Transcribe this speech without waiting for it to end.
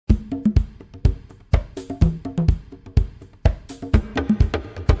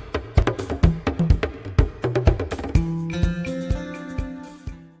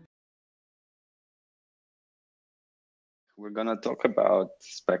We're going to talk about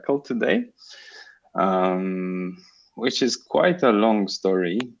Speckle today, which is quite a long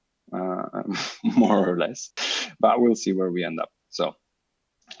story, more or less, but we'll see where we end up. So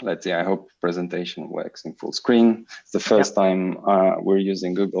let's see, I hope presentation works in full screen. It's the first time we're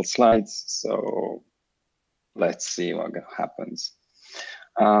using Google Slides, so let's see what happens.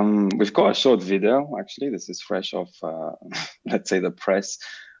 We've got a short video, actually. This is fresh off, let's say, the press,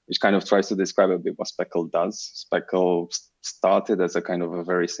 which kind of tries to describe a bit what Speckle does. Speckle started as a kind of a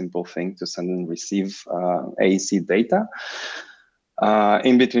very simple thing to send and receive AEC data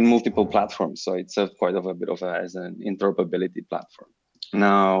in between multiple platforms. So it served quite a bit of as an interoperability platform.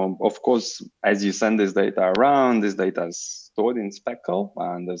 Now, of course, as you send this data around, this data is stored in Speckle,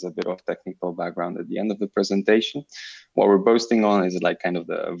 and there's a bit of technical background at the end of the presentation. What we're boasting on is like kind of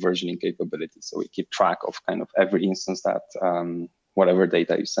the versioning capability. So we keep track of kind of every instance that whatever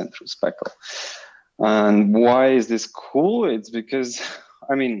data you send through Speckle. And why is this cool? It's because,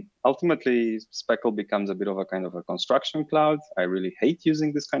 I mean, ultimately, Speckle becomes a bit of a kind of a construction cloud. I really hate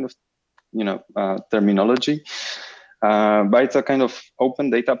using this kind of, terminology. But it's a kind of open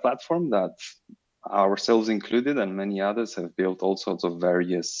data platform that ourselves included and many others have built all sorts of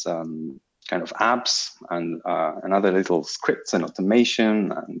various kind of apps and other little scripts and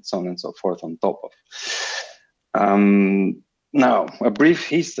automation and so on and so forth on top of. Now, a brief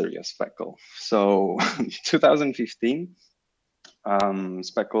history of Speckle. So 2015, I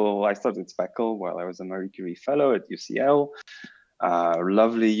started Speckle while I was a Marie Curie fellow at UCL,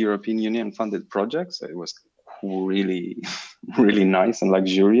 lovely European Union funded project. So it was really, really nice and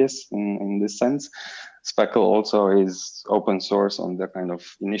luxurious in this sense. Speckle also is open source on the kind of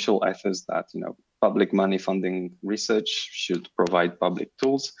initial ethos that, public money funding research should provide public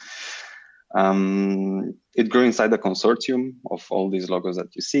tools. It grew inside the consortium of all these logos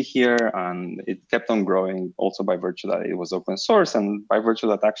that you see here, and it kept on growing also by virtue that it was open source and by virtue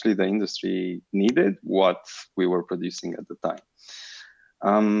that actually the industry needed what we were producing at the time.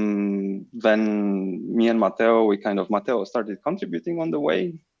 Then me and Matteo, Matteo started contributing on the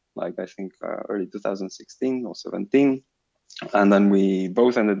way, like I think early 2016 or 17. And then we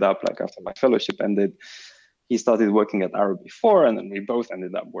both ended up, like after my fellowship ended, he started working at Arrow before, and then we both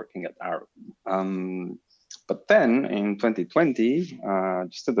ended up working at Arrow. But then in 2020,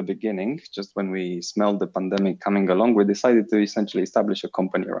 just at the beginning, just when we smelled the pandemic coming along, we decided to essentially establish a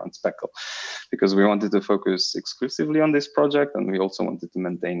company around Speckle because we wanted to focus exclusively on this project, and we also wanted to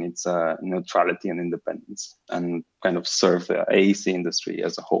maintain its neutrality and independence and kind of serve the AEC industry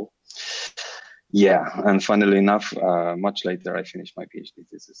as a whole. Yeah, and funnily enough, much later, I finished my PhD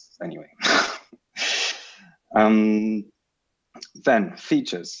thesis anyway. Then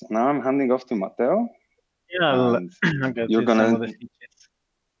features. Now I'm handing off to Matteo. Yeah, you're gonna.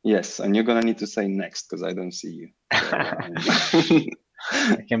 Yes, and you're gonna need to say next because I don't see you. So,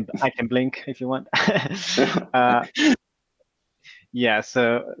 I can blink if you want. Yeah,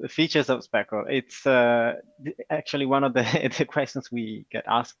 so the features of Speckle. It's actually one of the questions we get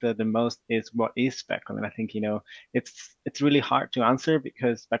asked the most is what is Speckle, and I think it's really hard to answer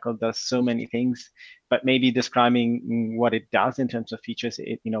because Speckle does so many things. But maybe describing what it does in terms of features,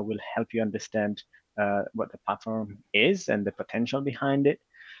 it will help you understand what the platform is and the potential behind it.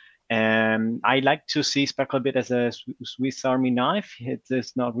 And I like to see Speckle a bit as a Swiss Army knife.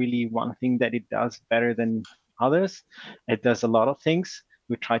 It's not really one thing that it does better than others. It does a lot of things.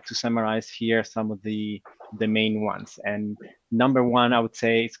 We try to summarize here some of the main ones. And number one, I would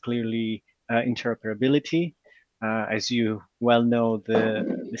say, is clearly interoperability. As you well know,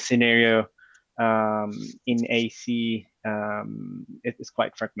 the scenario in AC it is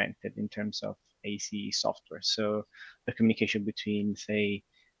quite fragmented in terms of AC software. So the communication between, say,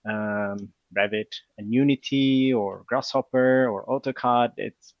 Revit and Unity or Grasshopper or AutoCAD,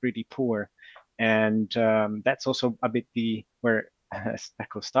 it's pretty poor. And that's also a bit where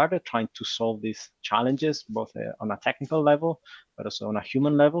Speckle started, trying to solve these challenges, both on a technical level, but also on a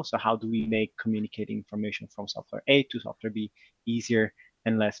human level. So how do we make communicating information from software A to software B easier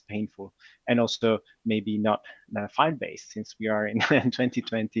and less painful? And also maybe not file-based, since we are in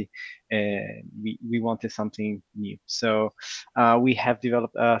 2020, we wanted something new. So we have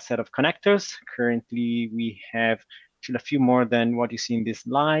developed a set of connectors. Currently, we have actually a few more than what you see in this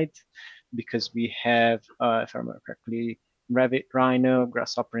slide, because we have, if I remember correctly, Revit, Rhino,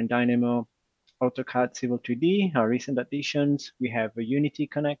 Grasshopper and Dynamo, AutoCAD, Civil 3D, our recent additions. We have a Unity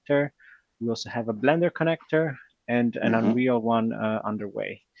connector. We also have a Blender connector and an Unreal one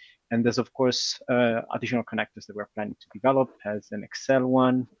underway. And there's, of course, additional connectors that we're planning to develop, as an Excel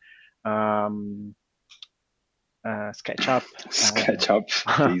one, SketchUp. SketchUp,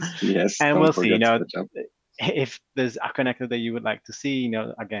 please. Yes. And we'll see. if there's a connector that you would like to see,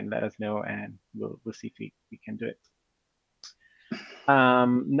 again, let us know and we'll see if we can do it.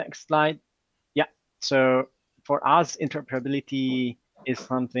 Next slide. Yeah, so for us, interoperability is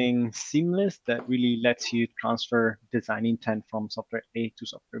something seamless that really lets you transfer design intent from software A to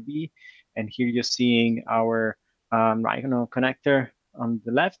software B. And here you're seeing our Rhino connector on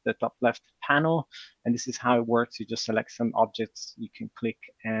the left, the top left panel. And this is how it works. You just select some objects, you can click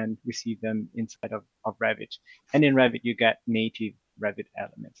and receive them inside of Revit. And in Revit, you get native Revit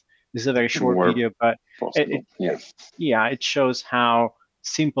elements. This is a very short video, but it shows how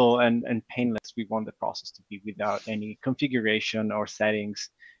simple and painless we want the process to be without any configuration or settings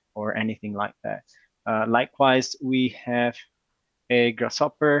or anything like that. Likewise, we have a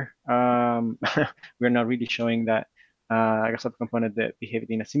Grasshopper. We're not really showing that Grasshopper component that behaved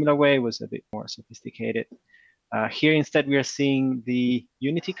in a similar way, was a bit more sophisticated. Here instead, we are seeing the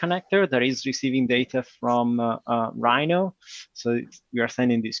Unity connector that is receiving data from Rhino. So we are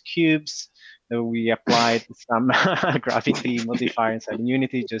sending these cubes. We applied some gravity modifier inside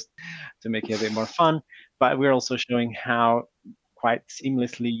Unity just to make it a bit more fun. But we're also showing how quite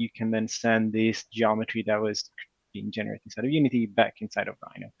seamlessly you can then send this geometry that was being generated inside of Unity back inside of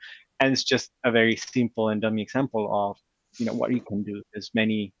Rhino. And it's just a very simple and dummy example of what you can do. There's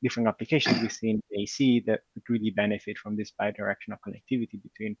many different applications we see in AC that would really benefit from this bidirectional connectivity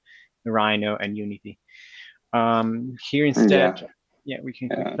between the Rhino and Unity. Here instead, we can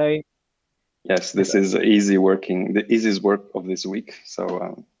click play. Yes, this is the easiest work of this week.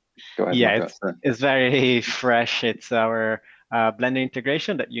 So go ahead. Yeah, it's very fresh. It's our Blender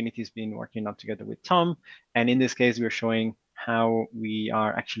integration that Unity's been working on together with Tom. And in this case, we're showing how we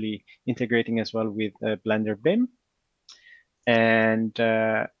are actually integrating as well with Blender BIM. And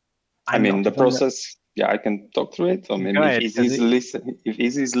I mean, the process, I can talk through it. Or maybe if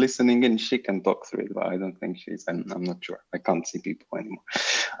Izzy is listening in, she can talk through it, but I don't think she's, I'm not sure. I can't see people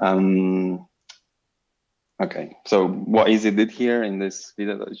anymore. Okay, so what Izzy did here in this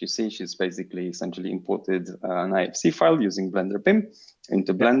video that you see, she's basically essentially imported an IFC file using Blender BIM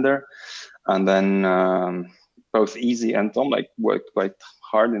into Blender. And then both Izzy and Tom worked quite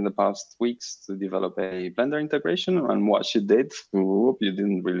hard in the past weeks to develop a Blender integration. And what she did, you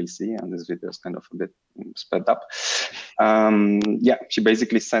didn't really see, and this video is kind of a bit sped up. She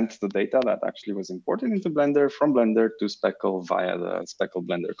basically sent the data that actually was imported into Blender from Blender to Speckle via the Speckle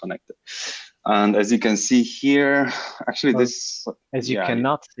Blender connector. And as you can see here, actually as you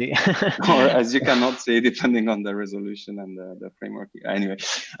cannot see, or as you cannot see, depending on the resolution and the framework. Anyway,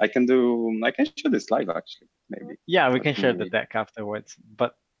 I can show this live actually, maybe. Yeah, we can share the deck afterwards.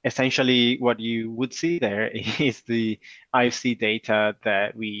 But essentially, what you would see there is the IFC data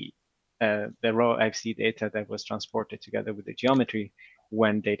that the raw IFC data that was transported together with the geometry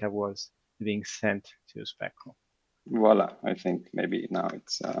when data was being sent to Speckle. Voila, I think maybe now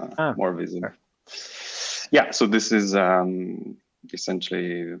it's more visible. Yeah, so this is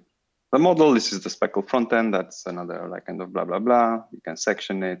essentially the model. This is the Speckle front end. That's another kind of blah, blah, blah. You can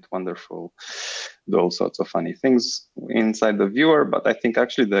section it, wonderful, do all sorts of funny things inside the viewer. But I think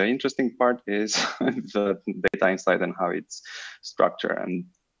actually the interesting part is the data inside and how it's structured. And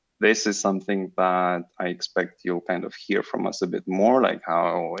this is something that I expect you'll kind of hear from us a bit more, like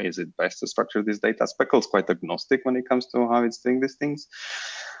how is it best to structure this data? Speckle is quite agnostic when it comes to how it's doing these things.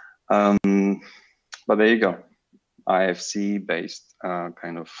 But there you go, IFC-based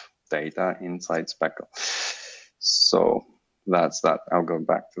kind of data inside Speckle. So that's that. I'll go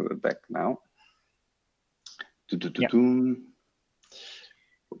back to the deck now.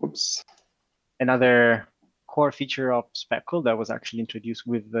 Oops. Another core feature of Speckle that was actually introduced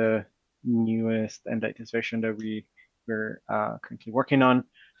with the newest and latest version that we're currently working on,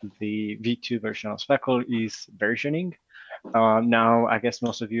 the V2 version of Speckle, is versioning. Now, I guess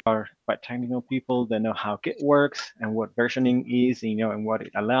most of you are quite technical people that know how Git works and what versioning is, and what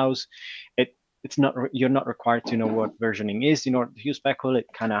it allows. You're not required to know what versioning is in order to use Speckle. It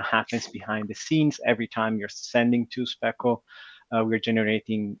kind of happens behind the scenes. Every time you're sending to Speckle, we're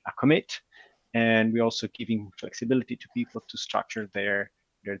generating a commit. And we're also giving flexibility to people to structure their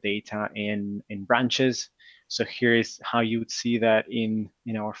data in branches. So here is how you would see that in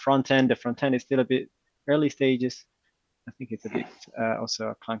our front end. The front end is still a bit early stages. I think it's a bit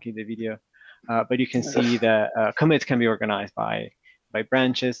also clunky, the video. But you can see that commits can be organized by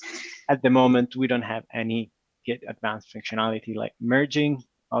branches. At the moment, we don't have any Git advanced functionality like merging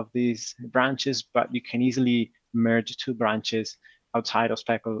of these branches, but you can easily merge two branches outside of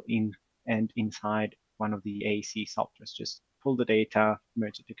Speckle and inside one of the AC softwares. Just pull the data,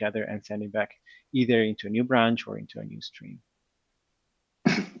 merge it together, and send it back either into a new branch or into a new stream.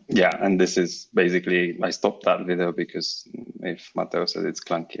 Yeah, and this is basically, I stopped that video because if Matteo said it's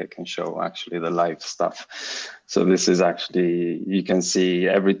clunky, I can show actually the live stuff. So this is actually, you can see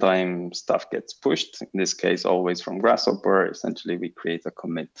every time stuff gets pushed, in this case, always from Grasshopper, essentially we create a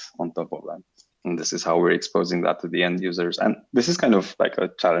commit on top of that. And this is how we're exposing that to the end users. And this is kind of like a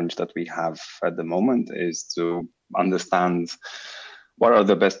challenge that we have at the moment, is to understand what are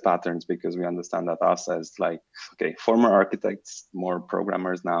the best patterns, because we understand that us as like, okay, former architects, more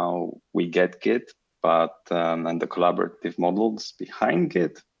programmers now, we get Git, but and the collaborative models behind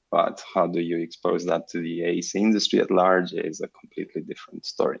Git, but how do you expose that to the AEC industry at large is a completely different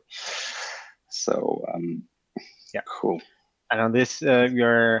story. So yeah, cool. And on this, we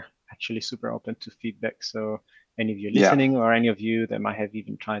are actually super open to feedback. So any of you listening, or any of you that might have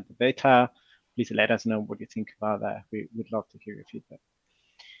even tried the beta, please let us know what you think about that. We would love to hear your feedback.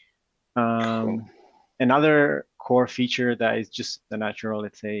 Cool. Another core feature that is just the natural,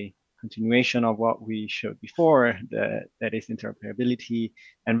 let's say, continuation of what we showed before, that is interoperability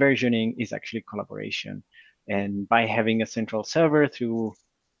and versioning, is actually collaboration. And by having a central server through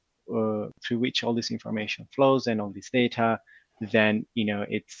which all this information flows and all this data, then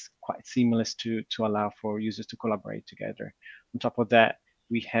it's quite seamless to allow for users to collaborate together. On top of that,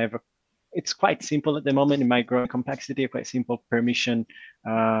 we have it's quite simple at the moment. It might grow in complexity, a quite simple permission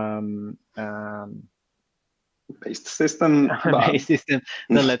based system based system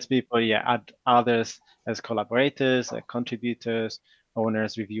that lets people add others as collaborators, contributors,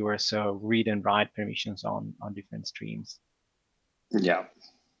 owners, reviewers, so read and write permissions on different streams. Yeah.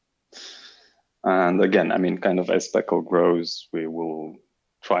 And again, I mean, kind of as Speckle grows, we will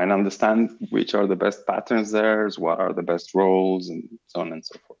try and understand which are the best patterns there, what are the best roles, and so on and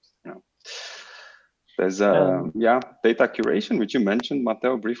so forth. There's data curation, which you mentioned,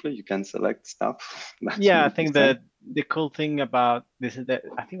 Matteo, briefly. You can select stuff. Yeah, I think that the cool thing about this is that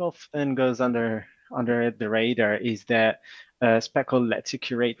I think often goes under the radar is that Speckle lets you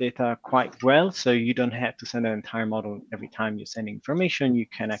curate data quite well. So you don't have to send an entire model every time you send information. You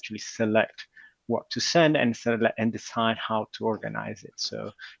can actually select what to send and decide how to organize it.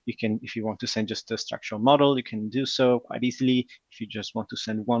 So you can, if you want to send just a structural model, you can do so quite easily. If you just want to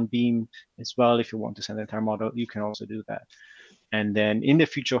send one beam as well, if you want to send an entire model, you can also do that. And then in the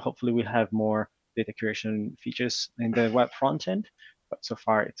future, hopefully we'll have more data curation features in the web front end. But so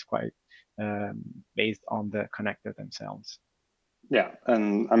far it's quite based on the connector themselves. Yeah,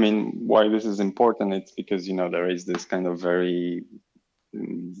 and I mean, why this is important, it's because, there is this kind of very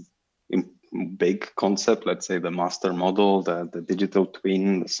big concept, let's say the master model, the digital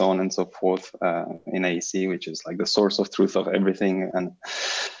twin, so on and so forth in AEC, which is like the source of truth of everything. And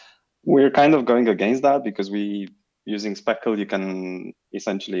we're kind of going against that, because using Speckle, you can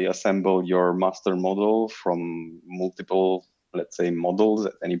essentially assemble your master model from multiple, let's say, models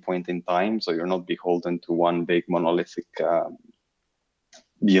at any point in time. So you're not beholden to one big monolithic,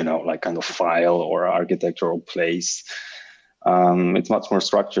 like kind of file or architectural place. It's much more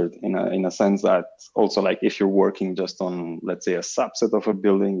structured in a sense that also, like, if you're working just on, let's say, a subset of a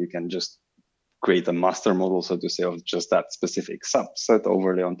building, you can just create a master model, so to say, of just that specific subset,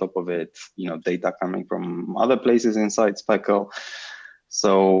 overlay on top of it, data coming from other places inside Speckle.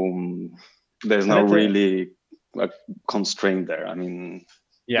 So there's no really a constraint there. I mean,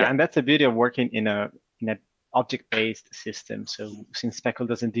 yeah, and that's the beauty of working in a object-based system. So since Speckle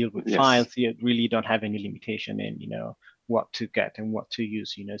doesn't deal with files, you really don't have any limitation in what to get and what to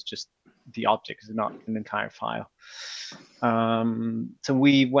use. It's just the object, is not an entire file. So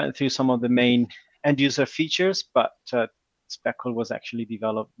we went through some of the main end user features, but Speckle was actually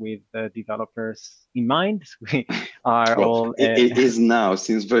developed with developers in mind. We are it is now,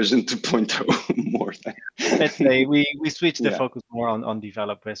 since version 2.0 more than. Let's say we switched the focus more on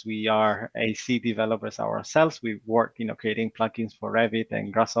developers. We are AC developers ourselves. We worked creating plugins for Revit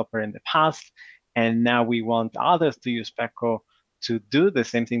and Grasshopper in the past, and now we want others to use Speckle to do the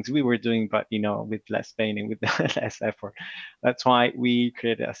same things we were doing, but with less pain and with less effort. That's why we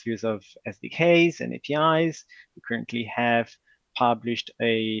created a series of SDKs and APIs. We currently have published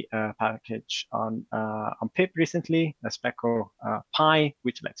a package on pip recently, a Speckle Pi,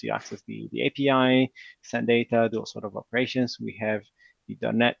 which lets you access the API, send data, do all sort of operations. We have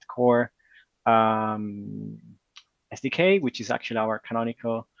the .NET Core SDK, which is actually our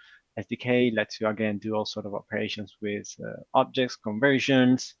canonical SDK, lets you again do all sort of operations with objects,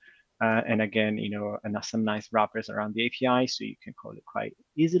 conversions, and again, and some nice wrappers around the API, so you can call it quite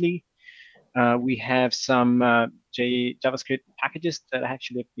easily. We have some JavaScript packages that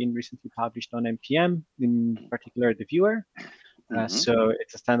actually have been recently published on NPM, in particular the viewer. So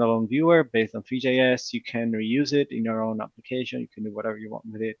it's a standalone viewer based on Three.js. You can reuse it in your own application. You can do whatever you want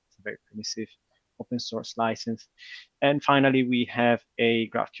with it. It's a very permissive open source license. And finally, we have a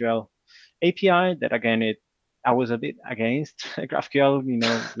GraphQL API that, again, I was a bit against GraphQL,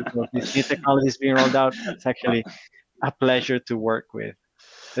 because these new technologies being rolled out. It's actually a pleasure to work with.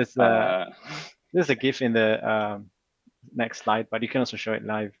 There's a GIF in the next slide, but you can also show it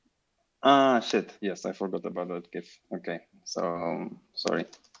live. Shit. Yes, I forgot about that GIF. Okay, so sorry.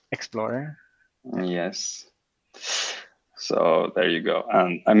 Explorer. Yes. So there you go.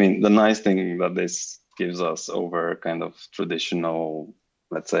 And I mean, the nice thing that this gives us over kind of traditional,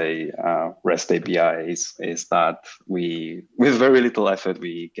 let's say, REST APIs is that with very little effort,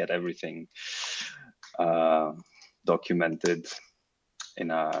 we get everything documented in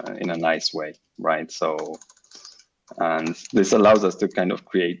a nice way, right? So, and this allows us to kind of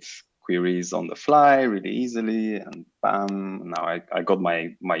create queries on the fly really easily, and bam, now I got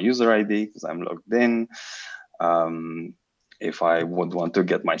my user ID because I'm logged in. If I would want to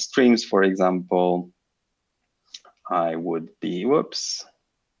get my streams, for example, I would be,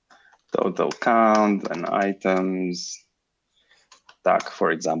 total count and items, tag,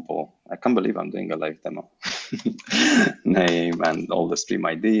 for example. I can't believe I'm doing a live demo. Name and all the stream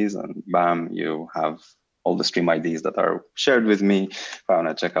IDs, and bam, you have all the stream IDs that are shared with me. If I want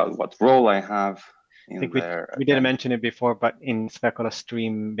to check out what role I have in there. We didn't mention it before, but in Speckle, a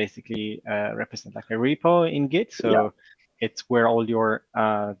stream basically represents like a repo in Git. So it's where all your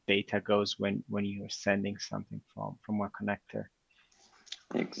data goes when you're sending something from one connector.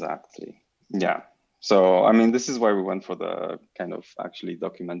 Exactly. Yeah. So, I mean, this is why we went for the kind of actually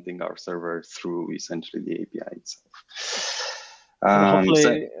documenting our server through essentially the API itself.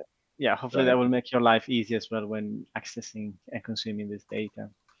 Hopefully that will make your life easy as well when accessing and consuming this data.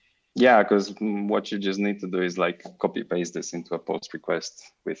 Yeah, because what you just need to do is like copy paste this into a post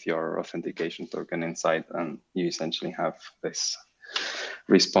request with your authentication token inside, and you essentially have this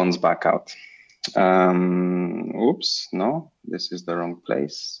response back out. Oops, no, this is the wrong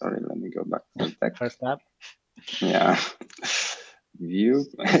place. Sorry, let me go back to the deck. First tab. Yeah. View.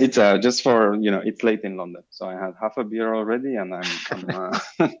 It's just for, it's late in London, so I had half a beer already, and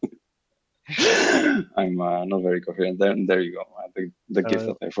I'm not very coherent. There you go. The gift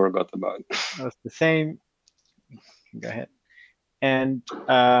that I forgot about. That's the same. Go ahead. And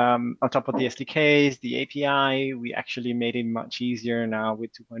on top of the SDKs, the API, we actually made it much easier now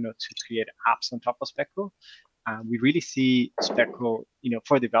with 2.0 to create apps on top of Speckle. We really see Speckle,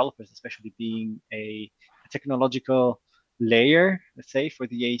 for developers, especially being a technological layer, let's say, for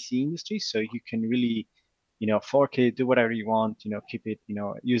the AC industry. So you can really, fork it, do whatever you want, keep it,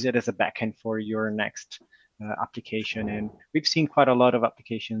 use it as a backend for your next application. And we've seen quite a lot of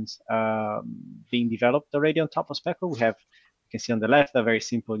applications being developed already on top of Speckle. You can see on the left a very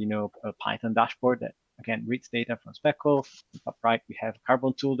simple, a Python dashboard that, again, reads data from Speckle. On the top right, we have a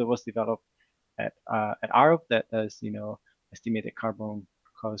Carbon tool that was developed at Arup that does, estimated carbon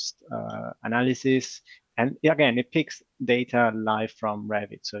cost analysis. And again, it picks data live from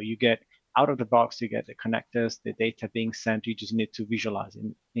Revit. So you get out of the box, you get the connectors, the data being sent. You just need to visualize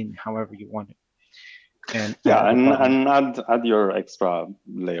in however you want it. And add your extra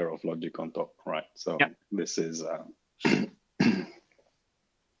layer of logic on top, right? So this is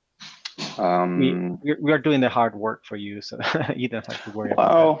we are doing the hard work for you, so you don't have to worry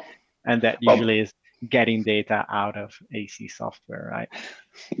about that. And that usually is getting data out of AC software, right?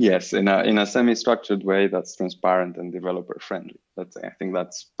 Yes, in a semi-structured way that's transparent and developer friendly. I think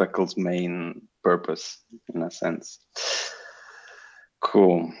that's Speckle's main purpose in a sense.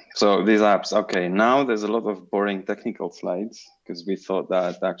 Cool. So these apps, okay, now there's a lot of boring technical slides because we thought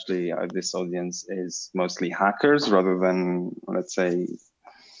that actually this audience is mostly hackers rather than, let's say,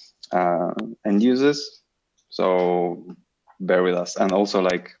 end users. So bear with us, and also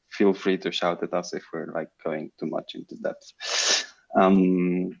feel free to shout at us if we're going too much into depth.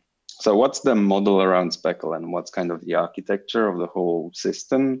 So what's the model around Speckle, and what's kind of the architecture of the whole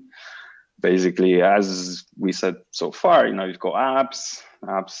system? Basically, as we said so far, you've got apps,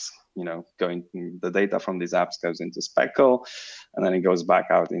 going, the data from these apps goes into Speckle, and then it goes back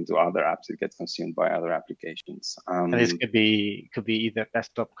out into other apps. It gets consumed by other applications. And this could be either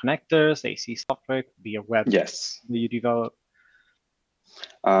desktop connectors, AC software, could be a web that you develop.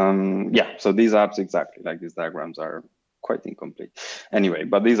 So these apps, exactly, these diagrams are quite incomplete. Anyway,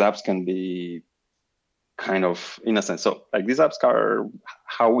 but these apps can be kind of, in a sense, so these apps are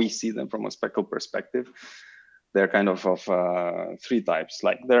how we see them from a Speckle perspective. They're kind of three types.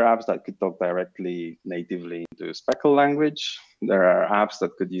 There are apps that could talk directly natively into Speckle language. There are apps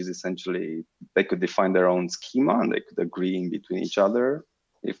that could use essentially they could define their own schema and they could agree in between each other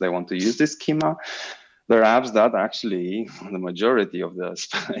if they want to use this schema. There are apps that actually, the majority of the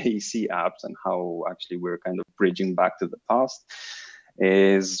AC apps and how actually we're kind of bridging back to the past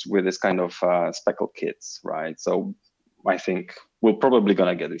is with this kind of Speckle kits, right? So I think we're probably going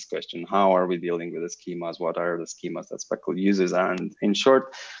to get this question. How are we dealing with the schemas? What are the schemas that Speckle uses? And in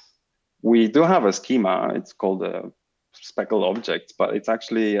short, we do have a schema. It's called a Speckle object, but it's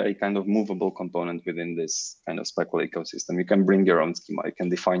actually a kind of movable component within this kind of Speckle ecosystem. You can bring your own schema. You can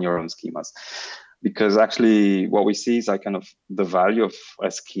define your own schemas. Because actually what we see is like kind of the value of a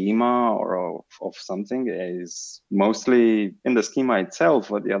schema or of something is mostly in the schema itself,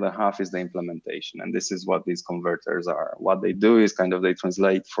 but the other half is the implementation. And this is what these converters are. What they do is kind of they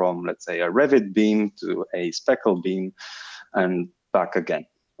translate from, let's say, a Revit beam to a Speckle beam and back again,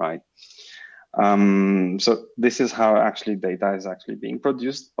 right? So this is how actually data is actually being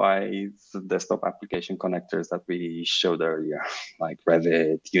produced by the desktop application connectors that we showed earlier, like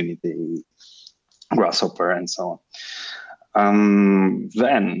Revit, Unity, Grasshopper, and so on.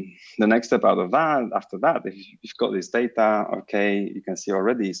 Then the next step out of that, after that, if you've got this data, okay, you can see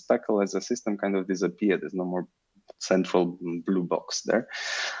already Speckle as a system kind of disappeared. There's no more central blue box there.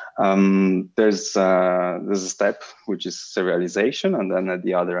 There's a step which is serialization, and then at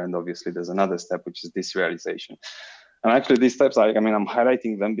the other end, obviously, there's another step which is deserialization. And actually, these steps, I mean, I'm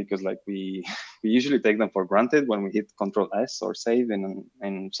highlighting them because like we usually take them for granted when we hit Control S or save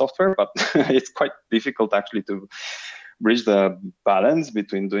in software, but it's quite difficult actually to bridge the balance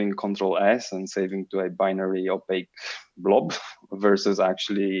between doing Control S and saving to a binary opaque blob versus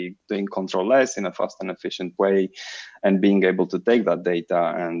actually doing Control S in a fast and efficient way and being able to take that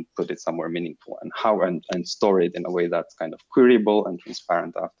data and put it somewhere meaningful and store it in a way that's kind of queryable and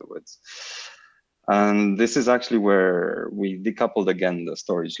transparent afterwards. And this is actually where we decoupled again the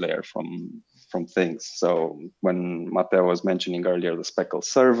storage layer from things. So when Matteo was mentioning earlier the Speckle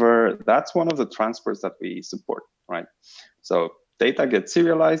server, that's one of the transports that we support, right? So data gets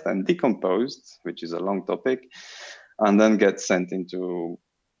serialized and decomposed, which is a long topic, and then gets sent into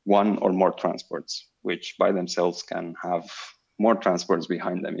one or more transports, which by themselves can have more transports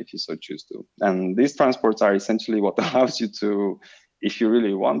behind them if you so choose to. And these transports are essentially what allows you to, if you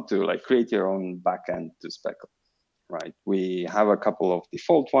really want to, like create your own backend to Speckle, right? We have a couple of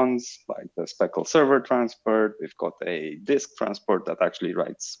default ones, like the Speckle server transport. We've got a disk transport that actually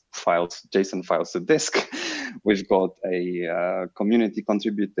writes files, JSON files to disk. We've got a community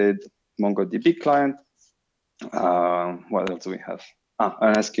contributed MongoDB client. What else do we have?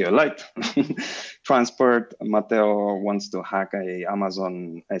 An SQLite transport. Matteo wants to hack a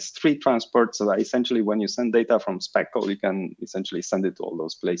Amazon S3 transport, so that essentially when you send data from Speckle, you can essentially send it to all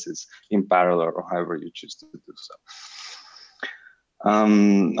those places in parallel or however you choose to do so.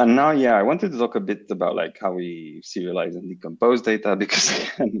 And now, yeah, I wanted to talk a bit about like how we serialize and decompose data because,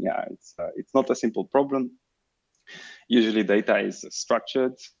 yeah, it's not a simple problem. Usually data is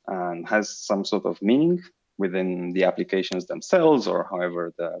structured and has some sort of meaning within the applications themselves, or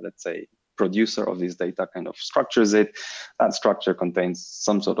however the, let's say, producer of this data kind of structures it. That structure contains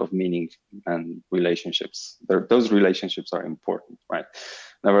some sort of meaning and relationships. Those relationships are important, right?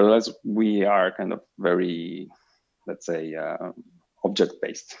 Nevertheless, we are kind of very, let's say,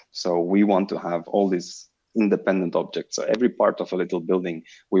 object-based. So we want to have all these independent objects. So every part of a little building,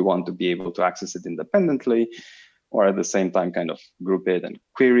 we want to be able to access it independently, or at the same time kind of group it and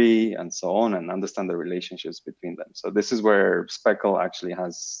query and so on and understand the relationships between them. So this is where Speckle actually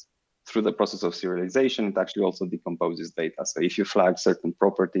has, through the process of serialization, it actually also decomposes data. So if you flag certain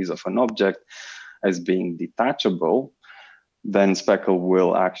properties of an object as being detachable, then Speckle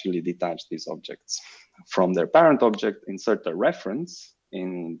will actually detach these objects from their parent object, insert a reference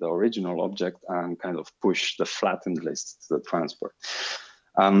in the original object, and kind of push the flattened list to the transport.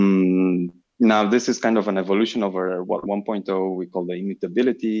 Now, this is kind of an evolution over what 1.0 we call the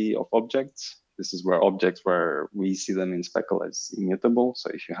immutability of objects. This is where objects, where we see them in Speckle as immutable.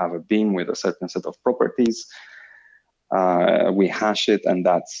 So if you have a beam with a certain set of properties, we hash it, and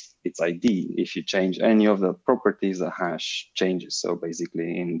that's its ID. If you change any of the properties, the hash changes. So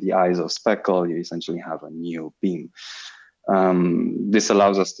basically, in the eyes of Speckle, you essentially have a new beam. This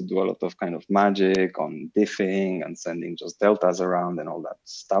allows us to do a lot of kind of magic on diffing and sending just deltas around and all that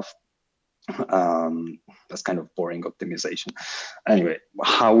stuff. That's kind of boring optimization. Anyway,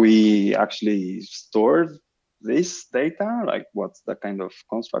 how we actually store this data, like what's the kind of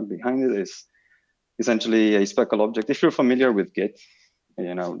construct behind it, is essentially a Speckle object. If you're familiar with Git,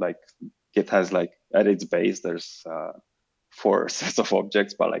 you know, like Git has like at its base, there's 4 sets of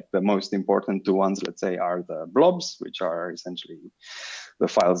objects, but like the most important 2 ones, let's say, are the blobs, which are essentially the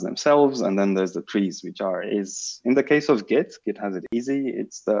files themselves, and then there's the trees, which is in the case of Git has it easy.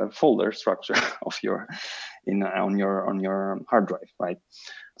 It's the folder structure of your on your hard drive, right?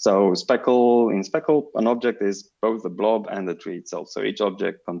 So in Speckle, an object is both the blob and the tree itself. So each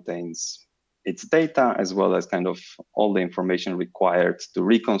object contains its data as well as kind of all the information required to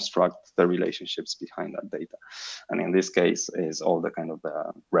reconstruct the relationships behind that data. And in this case is all the kind of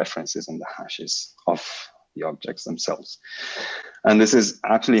the references and the hashes of the objects themselves. And this is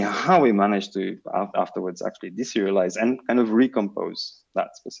actually how we managed to afterwards actually deserialize and kind of recompose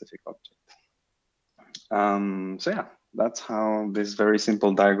that specific object. So yeah, that's how this very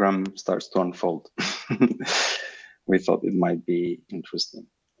simple diagram starts to unfold. We thought it might be interesting.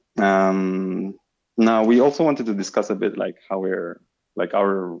 Now we also wanted to discuss a bit like how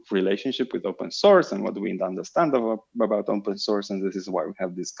our relationship with open source and what do we understand about open source, and this is why we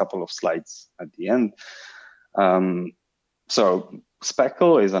have this couple of slides at the end. So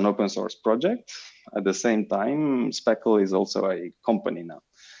Speckle is an open source project. At the same time, Speckle is also a company now,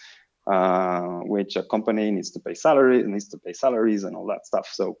 which a company needs to pay salaries and all that stuff.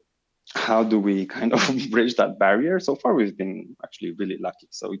 So how do we kind of bridge that barrier? So far, we've been actually really lucky.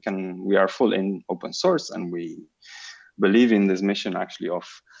 So we are full in open source, and we believe in this mission actually of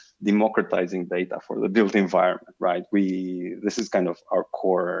democratizing data for the built environment, right? This is kind of our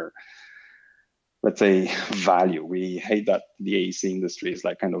core, let's say, value. We hate that the AEC industry is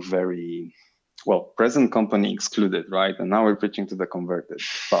like kind of very, well, present company excluded, right? And now we're preaching to the converted.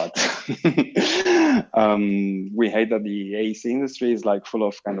 But we hate that the AEC industry is like full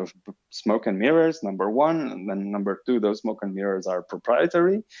of kind of smoke and mirrors, number one. And then number two, those smoke and mirrors are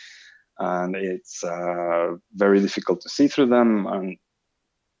proprietary. And it's very difficult to see through them. And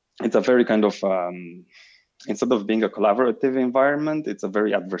it's a very kind of, instead of being a collaborative environment, it's a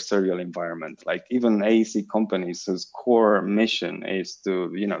very adversarial environment. Like even AEC companies whose core mission is to,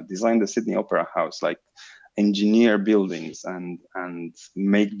 design the Sydney Opera House, like engineer buildings and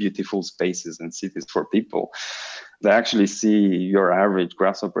make beautiful spaces and cities for people. They actually see your average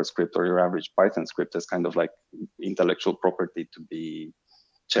Grasshopper script or your average Python script as kind of like intellectual property to be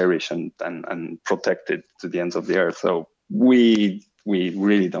cherished and protected to the ends of the earth. So we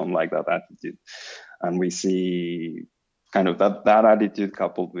really don't like that attitude. And we see kind of that attitude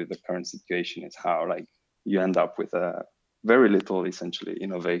coupled with the current situation is how like you end up with a very little essentially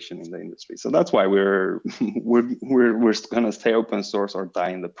innovation in the industry. So that's why we're going to stay open source or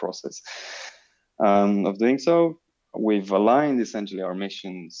die in the process of doing so. We've aligned essentially our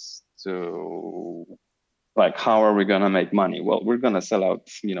missions to like, how are we going to make money? Well, we're going to sell out,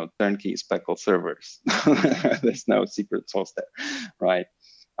 turnkey Speckle servers. There's no secret sauce there, right?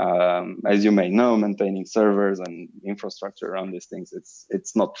 As you may know, maintaining servers and infrastructure around these things,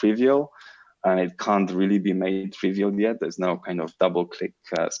 it's not trivial, and it can't really be made trivial yet. There's no kind of double-click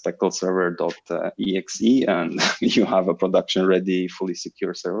speckleserver.exe, and you have a production-ready, fully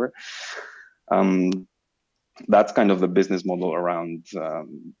secure server. That's kind of the business model around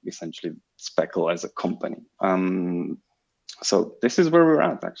essentially Speckle as a company. So this is where we're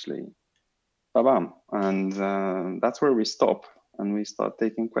at, actually. Ba-bam. And that's where we stop. And we start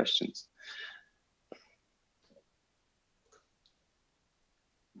taking questions.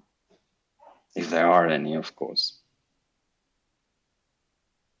 If there are any, of course.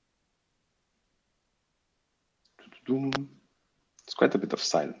 It's quite a bit of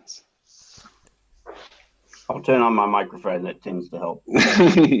silence. I'll turn on my microphone. That tends to help.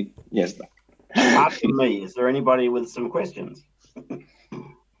 Yes. Apart from me, is there anybody with some questions?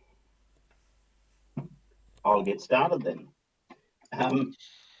 I'll get started then.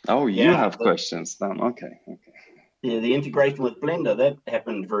 You have questions then. Okay. Yeah, the integration with Blender, that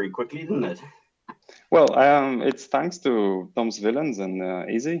happened very quickly, didn't it? Well, it's thanks to Tom's Villains and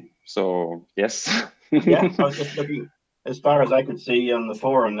Easy. So yes. Yeah, I was just looking. As far as I could see on the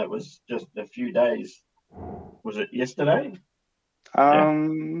forum, that was just a few days. Was it yesterday?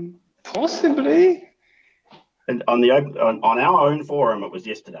 Possibly. And on our own forum, it was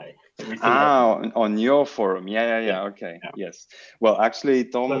yesterday. On your forum. Yeah. Okay. Yeah. Yes. Well, actually,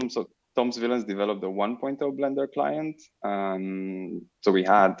 Tom's Villains developed a 1.0 Blender client. So we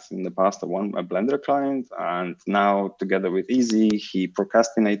had in the past a Blender client, and now together with Easy, he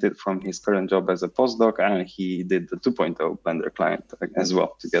procrastinated from his current job as a postdoc, and he did the 2.0 Blender client as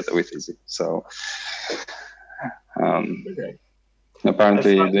well together with Easy. So okay.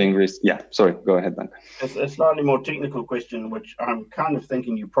 Apparently doing this. Yeah, sorry, go ahead, Dan. A slightly more technical question, which I'm kind of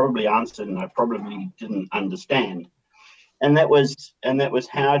thinking you probably answered and I probably didn't understand. And that was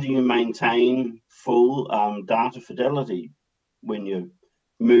how do you maintain full data fidelity when you're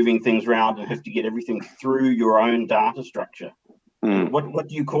moving things around and have to get everything through your own data structure. What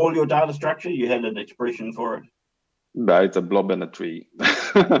do you call your data structure? You had an expression for it. It's a blob and a tree.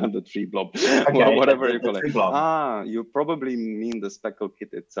 The tree blob. Okay, well, whatever you call it. Blob. You probably mean the Speckle kit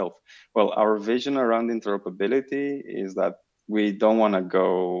itself. Well, our vision around interoperability is that we don't want to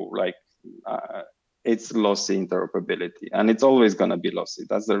go like it's lossy interoperability, and it's always going to be lossy.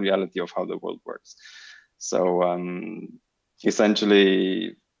 That's the reality of how the world works. So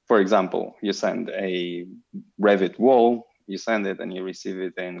essentially, for example, you send a Revit wall, you send it and you receive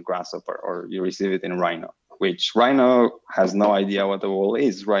it in Grasshopper, or you receive it in Rhino, which Rhino has no idea what the wall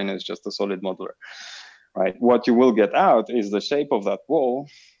is. Rhino is just a solid modeler, right? What you will get out is the shape of that wall.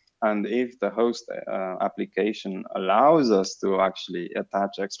 And if the host application allows us to actually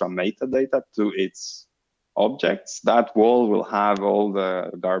attach extra metadata to its objects, that wall will have all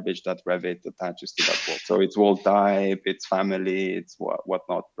the garbage that Revit attaches to that wall. So it's wall type, its family, it's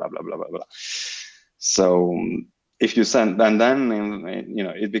whatnot, blah, blah, blah, blah, blah. So if you send, and then you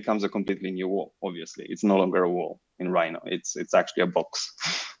know, it becomes a completely new wall. Obviously, it's no longer a wall in Rhino. It's actually a box.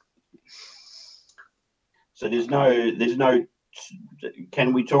 So there's no.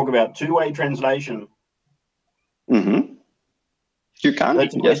 Can we talk about two-way translation? Mm-hmm. You can.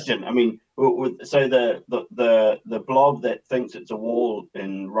 That's a question. I mean, so the blob that thinks it's a wall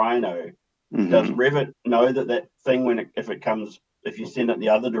in Rhino, does Revit know that thing if you send it the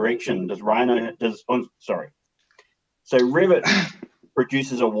other direction, does Rhino So Revit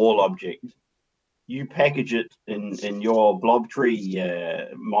produces a wall object. You package it in your blob tree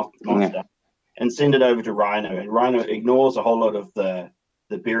monster and send it over to Rhino, and Rhino ignores a whole lot of the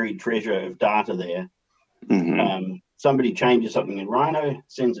buried treasure of data there. Somebody changes something in Rhino,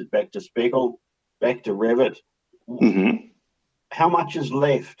 sends it back to Speckle, back to Revit. How much is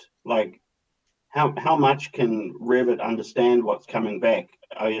left? Like, how much can Revit understand what's coming back?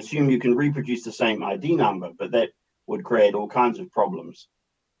 I assume you can reproduce the same ID number, but that would create all kinds of problems.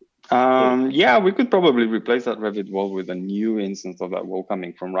 Yeah, we could probably replace that Revit wall with a new instance of that wall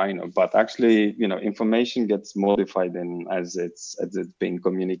coming from Rhino. But actually, you know, information gets modified as it's being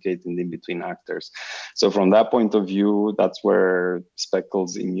communicated in between actors. So from that point of view, that's where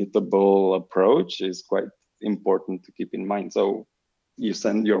Speckle's immutable approach is quite important to keep in mind. So you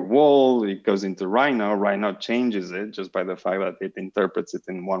send your wall, it goes into Rhino. Rhino changes it just by the fact that it interprets it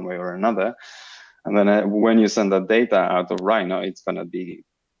in one way or another. And then when you send the data out of Rhino, it's going to be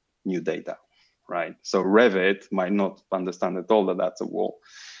new data, right? So Revit might not understand at all that that's a wall.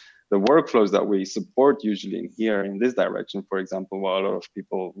 The workflows that we support usually in here in this direction, for example, what a lot of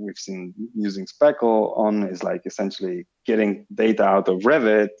people we've seen using Speckle on is like essentially getting data out of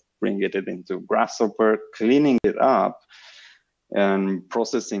Revit, bringing it into Grasshopper, cleaning it up, and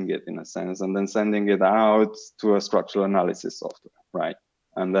processing it in a sense, and then sending it out to a structural analysis software, right?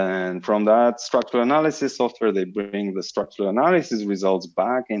 And then from that structural analysis software, they bring the structural analysis results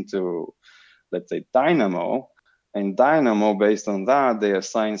back into, let's say, Dynamo. And Dynamo, based on that, they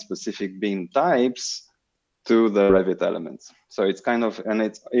assign specific beam types to the Revit elements. So it's kind of, and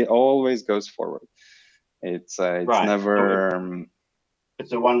it always goes forward. It's right. Never.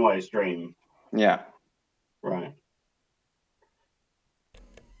 It's a one-way stream. Yeah. Right.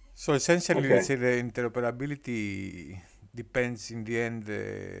 So essentially, let's say the interoperability depends in the end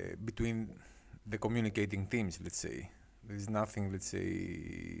between the communicating teams, let's say. There is nothing, let's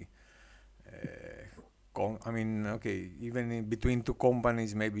say, I mean, okay, even in between two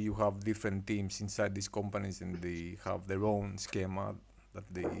companies, maybe you have different teams inside these companies and they have their own schema that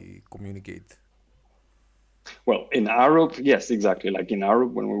they communicate. Well, in Arup, yes, exactly. Like in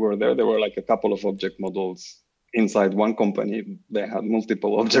Arup, when we were there were like a couple of object models inside one company. They had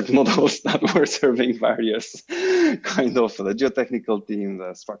multiple object models that were serving various kind of the geotechnical team,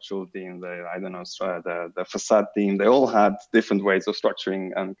 the structural team, the facade team. They all had different ways of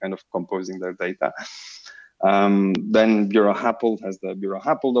structuring and kind of composing their data. Then Bureau Happold has the Bureau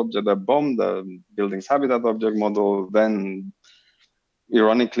Happold object, the BOM, the buildings habitat object model. Then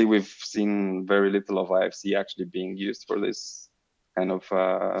ironically, we've seen very little of IFC actually being used for this kind of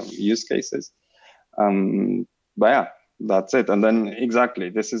use cases. But yeah, that's it. And then exactly,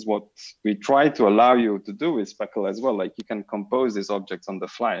 this is what we try to allow you to do with Speckle as well. Like you can compose these objects on the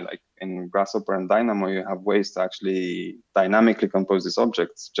fly. Like in Grasshopper and Dynamo, you have ways to actually dynamically compose these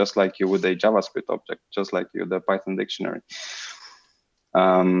objects, just like you would a JavaScript object, just like you would a Python dictionary.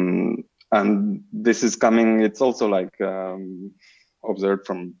 And this is coming, it's also like observed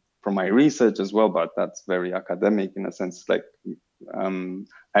from my research as well, but that's very academic in a sense. Like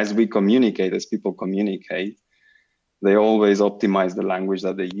as we communicate, as people communicate, they always optimize the language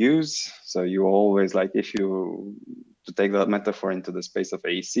that they use. So you always, like, if you to take that metaphor into the space of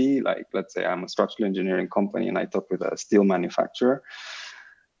AEC, like let's say I'm a structural engineering company and I talk with a steel manufacturer.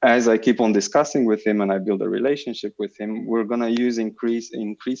 As I keep on discussing with him and I build a relationship with him, we're going to use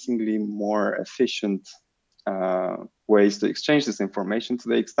increasingly more efficient ways to exchange this information, to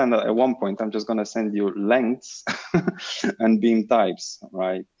the extent that at one point I'm just going to send you lengths and beam types,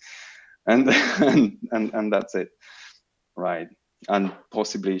 right? And that's it, right? And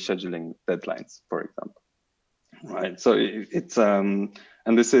possibly scheduling deadlines, for example, right? So it's and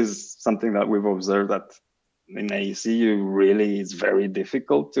this is something that we've observed, that in AEC, it's very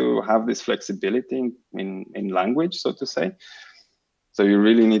difficult to have this flexibility in language, so to say. So you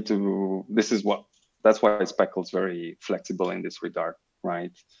really need to, that's why Speckle is very flexible in this regard,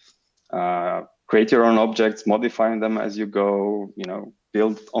 right? Create your own objects, modify them as you go,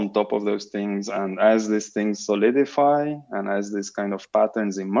 build on top of those things. And as these things solidify and as these kind of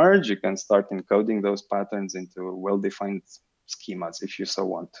patterns emerge, you can start encoding those patterns into well-defined schemas if you so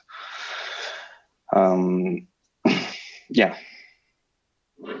want. Yeah,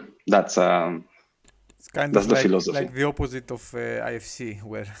 that's it's kind of the philosophy. Like the opposite of IFC,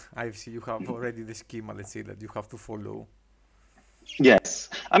 where IFC you have already the schema, let's say, that you have to follow. Yes,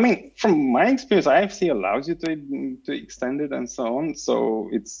 I mean, from my experience, IFC allows you to extend it and so on, so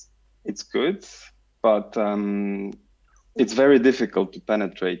it's good, but it's very difficult to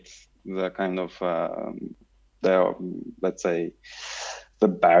penetrate the kind of let's say, the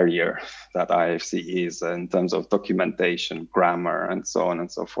barrier that IFC is in terms of documentation, grammar, and so on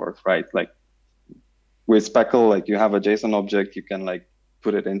and so forth, right? Like with Speckle, like you have a JSON object, you can like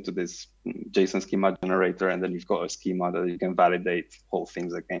put it into this JSON schema generator, and then you've got a schema that you can validate whole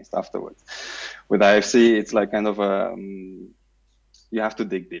things against afterwards. With IFC, it's like kind of you have to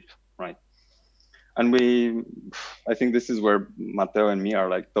dig deep, right? And I think this is where Matteo and me are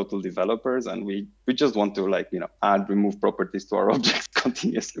like total developers, and we just want to like, add, remove properties to our objects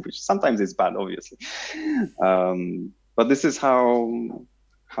continuously, which sometimes is bad, obviously. But this is how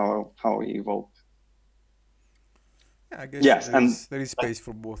we evolve. Yeah, I guess there is space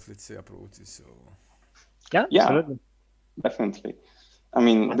for both, let's say, approaches. So yeah, absolutely. Definitely. I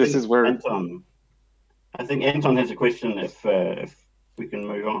mean, this is where I think Anton has a question. If we can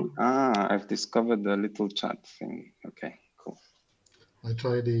move on. I've discovered the little chat thing. Okay, cool. I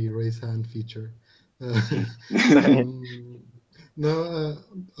tried the raise hand feature. No,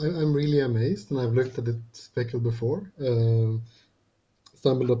 I'm really amazed, and I've looked at the Speckle before.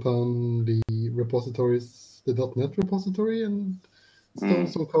 Stumbled upon the repositories, the .NET repository, and stole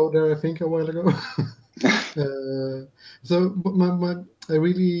some code there, I think, a while ago. But I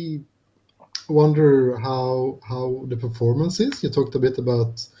really wonder how the performance is. You talked a bit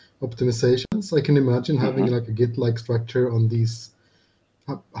about optimizations. I can imagine having like a Git-like structure on these.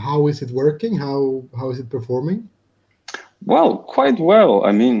 How is it working? How is it performing? Well, quite well.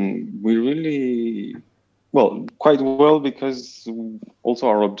 I mean, quite well, because also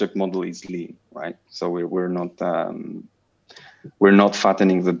our object model is lean, right? So we're not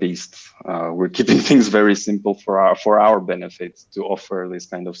fattening the beast. We're keeping things very simple for our benefit, to offer this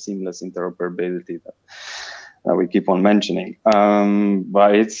kind of seamless interoperability that we keep on mentioning.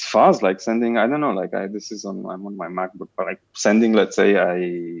 But it's fast, like sending, I don't know, like I'm on my MacBook, but like sending, let's say,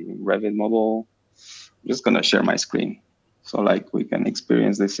 a Revit model. I'm just gonna share my screen, so like we can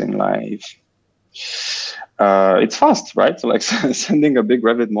experience this in live. It's fast, right? So like sending a big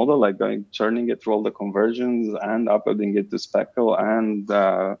Revit model, like churning it through all the conversions and uploading it to Speckle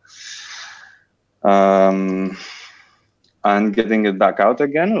and getting it back out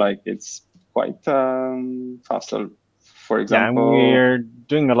again, like it's quite faster. For example, we're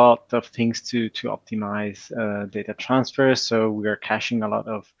doing a lot of things to optimize data transfer. So we're caching a lot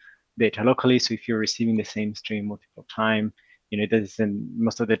of data locally. So if you're receiving the same stream multiple times,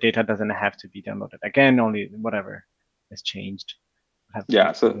 most of the data doesn't have to be downloaded again, only whatever has changed.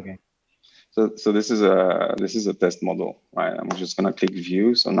 So this is a test model, right? I'm just gonna click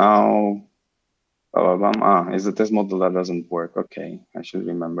view. So now, is the test model that doesn't work? Okay, I should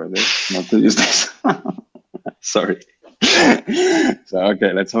remember this, not to use this. Sorry. So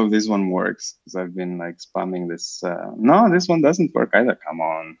okay, let's hope this one works, because I've been like spamming this. No, this one doesn't work either. Come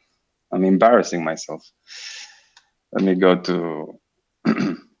on, I'm embarrassing myself. Let me go to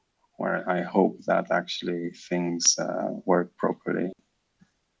where I hope that actually things work properly.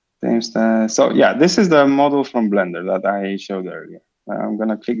 So yeah, this is the model from Blender that I showed earlier. I'm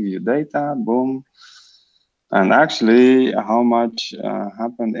gonna click view data, boom. And actually how much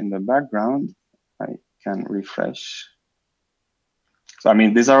happened in the background, I can refresh. So I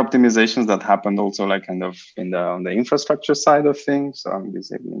mean, these are optimizations that happened also like kind of on the infrastructure side of things. So I'm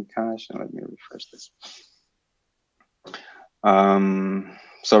disabling cache, and let me refresh this.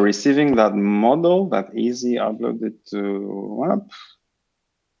 So receiving that model, that easy uploaded to app,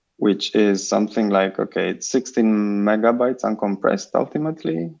 which is something like, okay, it's 16 megabytes uncompressed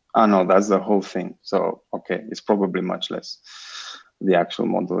ultimately. Ah, no, that's the whole thing. So, okay, it's probably much less. The actual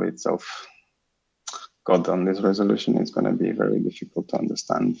model itself. God, on this resolution, it's going to be very difficult to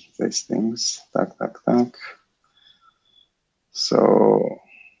understand these things. Tac, tac, tac. So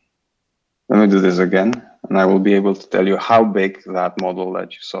let me do this again, and I will be able to tell you how big that model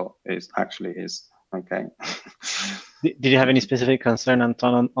that you saw actually is. Okay. Did you have any specific concern,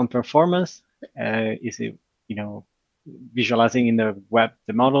 Anton, on performance? Is it, visualizing in the web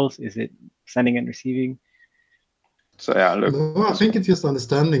the models? Is it sending and receiving? So yeah, look. No, I think it's just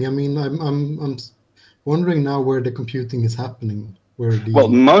understanding. I mean, I'm wondering now where the computing is happening. Well,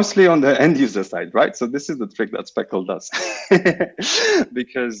 mostly on the end user side, right? So this is the trick that Speckle does,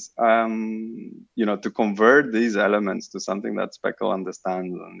 because to convert these elements to something that Speckle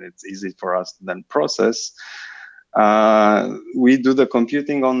understands and it's easy for us to then process, we do the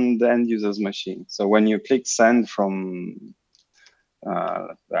computing on the end user's machine. So when you click send from,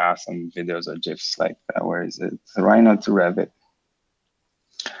 there are some videos or GIFs like, where is it? Rhino to Revit.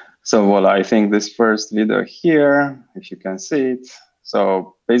 So well, I think this first video here, if you can see it.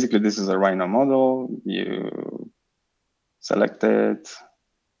 So basically, this is a Rhino model. You select it.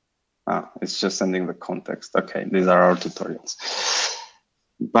 It's just sending the context. Okay, these are our tutorials.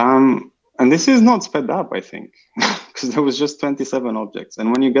 Bam. And this is not sped up, I think, because there was just 27 objects.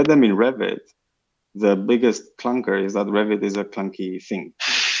 And when you get them in Revit, the biggest clunker is that Revit is a clunky thing.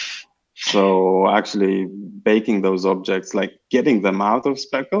 So actually baking those objects, like getting them out of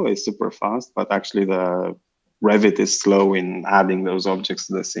Speckle is super fast, but actually the Revit is slow in adding those objects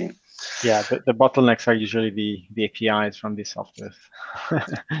to the scene. Yeah, the bottlenecks are usually the APIs from these softwares.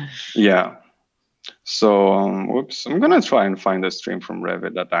 Yeah. So, whoops, I'm going to try and find a stream from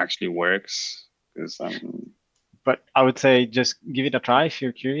Revit that actually works. But I would say just give it a try if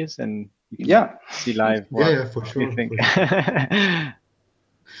you're curious, and you can see live what for sure, you think. For sure.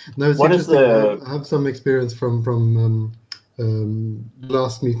 No, it's interesting. I have some experience from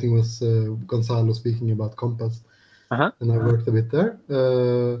last meeting was Gonzalo speaking about Compass, and I worked a bit there,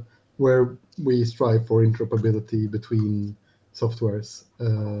 where we strive for interoperability between softwares,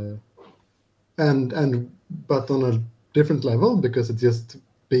 but on a different level, because it's just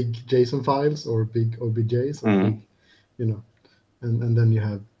big JSON files or big OBJs, or big, and then you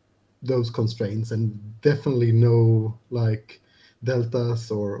have those constraints, and definitely no like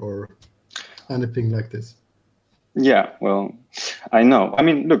deltas or anything like this. Yeah, well, I know. I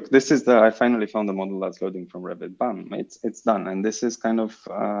mean, look, this is I finally found the model that's loading from Revit. Bam, it's done. And this is kind of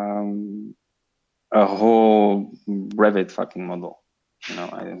a whole Revit fucking model.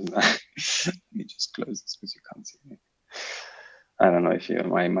 Let me just close this because you can't see me. I don't know if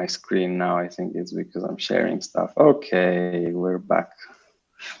my screen now, I think it's because I'm sharing stuff. Okay, we're back.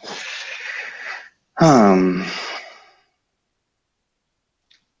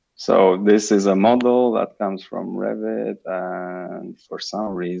 So this is a model that comes from Revit, and for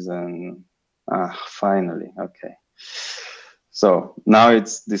some reason, finally, okay. So now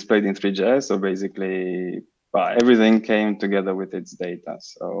it's displayed in 3JS. So basically, everything came together with its data.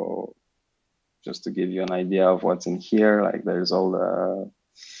 So just to give you an idea of what's in here, like there's all the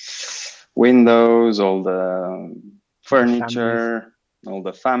windows, all the furniture, all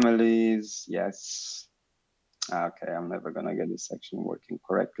the families, yes. Okay, I'm never gonna get this section working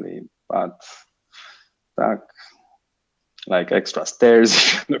correctly, but like extra stairs,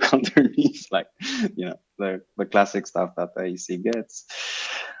 if you look underneath, like, the classic stuff that the AC gets.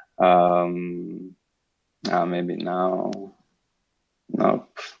 Maybe now,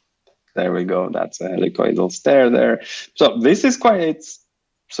 nope. There we go, that's a helicoidal stair there. So this is it's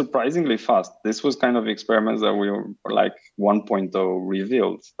surprisingly fast. This was kind of experiments that we were like 1.0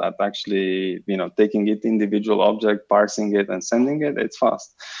 revealed, that actually, taking it individual object, parsing it and sending it, it's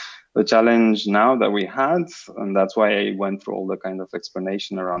fast. The challenge now that we had, and that's why I went through all the kind of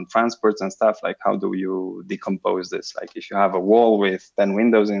explanation around transports and stuff, like how do you decompose this? Like if you have a wall with 10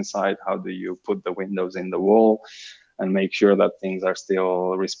 windows inside, how do you put the windows in the wall and make sure that things are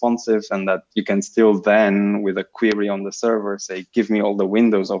still responsive, and that you can still then, with a query on the server, say, give me all the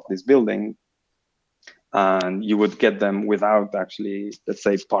windows of this building, and you would get them without actually, let's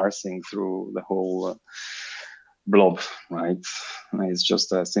say, parsing through the whole blob, right? It's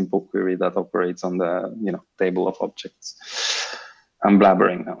just a simple query that operates on the table of objects. I'm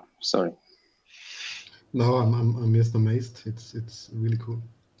blabbering now, sorry. No, I'm just amazed. It's really cool.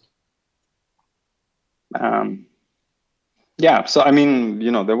 Yeah, so I mean,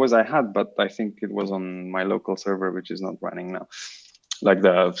 I had, but I think it was on my local server, which is not running now. Like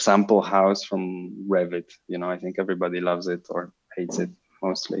the sample house from Revit, I think everybody loves it or hates it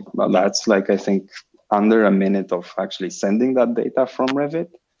mostly. But that's like, I think, under a minute of actually sending that data from Revit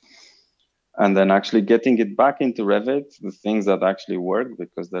and then actually getting it back into Revit, the things that actually work,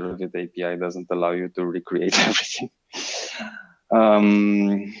 because the Revit API doesn't allow you to recreate everything.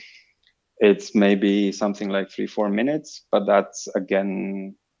 It's maybe something like 3-4 minutes, but that's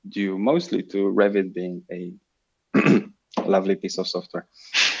again due mostly to Revit being a lovely piece of software.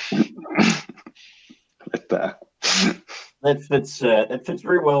 That fits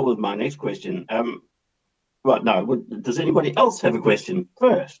very well with my next question. Right, no, does anybody else have a question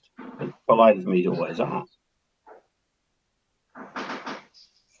first? As polite as me to always ask.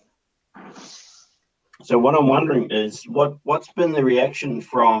 So what I'm wondering is what's been the reaction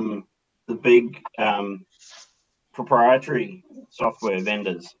from the big proprietary software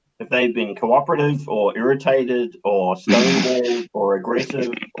vendors? Have they been cooperative or irritated or stonewalled or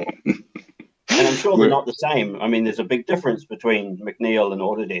aggressive? And I'm sure they're not the same. I mean, there's a big difference between McNeil and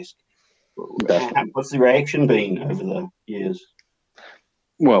Autodesk. What's the reaction been over the years?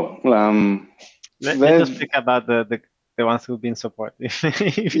 Well, let's just speak about the ones who've been supportive.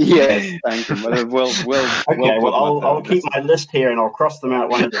 Yes, thank you. Well, I'll keep my list here and I'll cross them out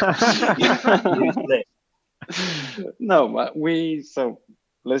one at a time. No, but so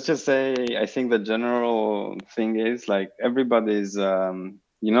let's just say, I think the general thing is like everybody's,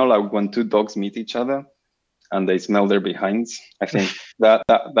 like when two dogs meet each other and they smell their behinds. I think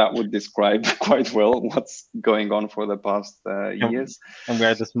that would describe quite well what's going on for the past years. And we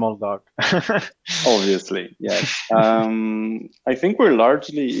are the small dog. Obviously, yes. I think we're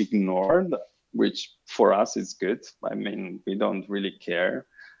largely ignored, which for us is good. I mean, we don't really care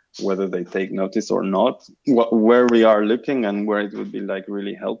whether they take notice or not. Where we are looking and where it would be like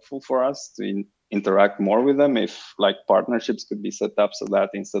really helpful for us to interact more with them, if like partnerships could be set up so that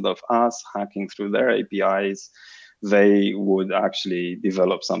instead of us hacking through their APIs, they would actually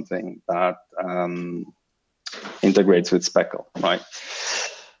develop something that integrates with Speckle, right?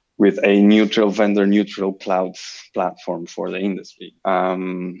 With a neutral vendor, neutral cloud platform for the industry.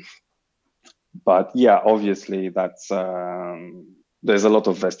 But yeah, obviously that's there's a lot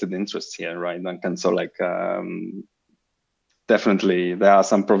of vested interest here, right? And so like definitely there are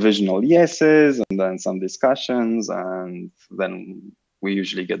some provisional yeses and then some discussions, and then we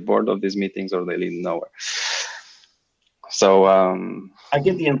usually get bored of these meetings or they lead nowhere. So I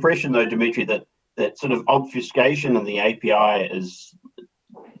get the impression though, Dimitrie, that sort of obfuscation in the API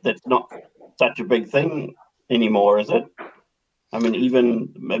that's not such a big thing anymore, is it? I mean,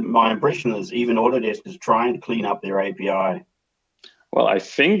 even my impression is even Autodesk is trying to clean up their API. Well, I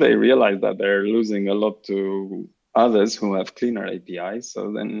think they realize that they're losing a lot to others who have cleaner APIs.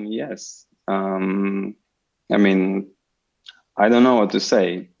 So then, yes. I mean, I don't know what to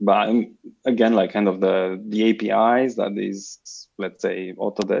say, but again, like kind of the APIs that these, let's say,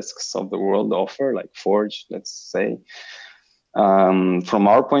 Autodesks of the world offer, like Forge, let's say, from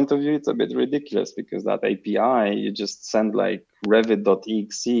our point of view, it's a bit ridiculous because that API, you just send like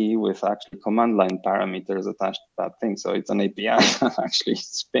revit.exe with actually command line parameters attached to that thing. So it's an API that actually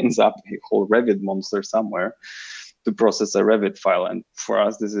spins up a whole Revit monster somewhere to process a Revit file. And for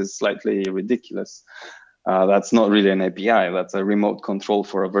us, this is slightly ridiculous. That's not really an API. That's a remote control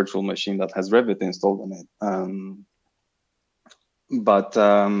for a virtual machine that has Revit installed on it. But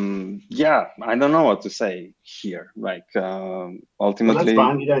yeah, I don't know what to say here. Like ultimately, well, that's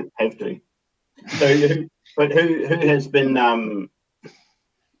fine. You don't have to. So, but who has been who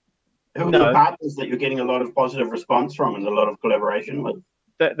are the partners that you're getting a lot of positive response from and a lot of collaboration with?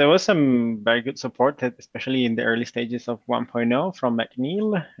 There was some very good support, especially in the early stages of 1.0 from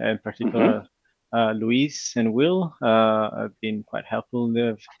McNeil, in particular. Luis and Will have been quite helpful in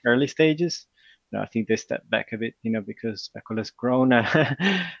the early stages. I think they stepped back a bit, because Speckle has grown. But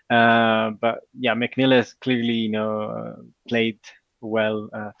yeah, McNeil has clearly, played well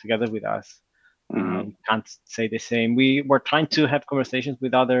together with us. Can't say the same. We were trying to have conversations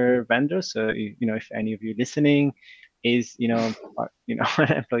with other vendors. So, if any of you listening is, an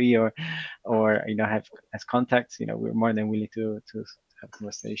employee or has contacts, we're more than willing to have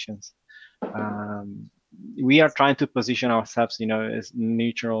conversations. We are trying to position ourselves, as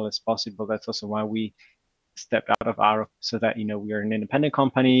neutral as possible. That's also why we stepped out of Arup, so that we are an independent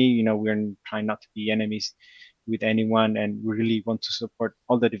company. We're trying not to be enemies with anyone, and we really want to support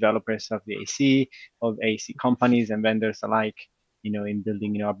all the developers of the AC, all the AC companies and vendors alike, in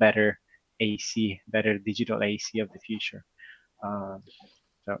building a better AC, better digital AC of the future.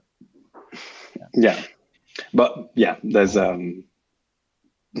 Yeah. But yeah, there's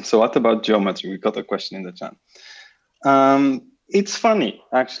so what about geometry? We got a question in the chat. It's funny,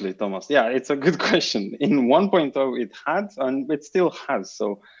 actually, Thomas. Yeah, it's a good question. In 1.0, it had, and it still has.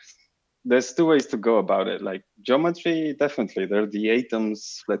 So there's two ways to go about it. Like geometry, definitely, they're the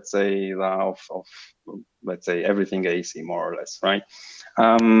atoms, let's say, of let's say everything AC, more or less, right?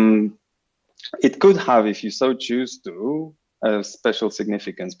 It could have, if you so choose to, a special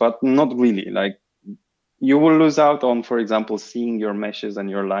significance, but not really. Like you will lose out on, for example, seeing your meshes and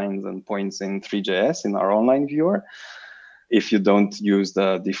your lines and points in Three.js in our online viewer if you don't use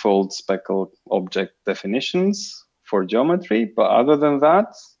the default Speckle object definitions for geometry. But other than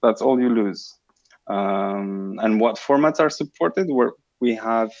that, that's all you lose. And what formats are supported? Where we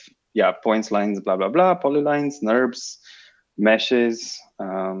have, yeah, points, lines, blah, blah, blah, polylines, NURBS, meshes,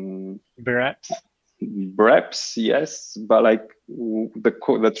 breps, yes, but like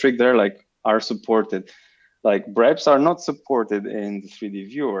the trick there, like, are supported. Like breps are not supported in the 3D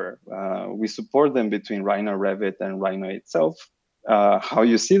viewer. We support them between Rhino, Revit, and Rhino itself. How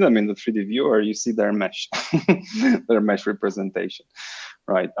you see them in the 3D viewer, you see their mesh, their mesh representation,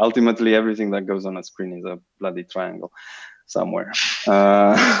 right? Ultimately, everything that goes on a screen is a bloody triangle somewhere.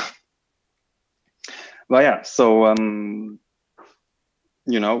 But yeah, so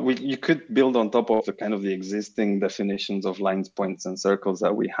you know, you could build on top of the kind of the existing definitions of lines, points, and circles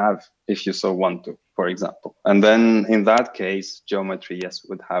that we have, if you so want to, for example. And then in that case, geometry, yes,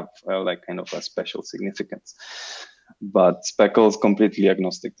 would have like kind of a special significance. But Speckle is completely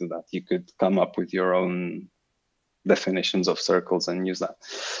agnostic to that. You could come up with your own definitions of circles and use that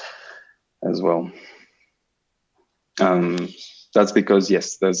as well. That's because,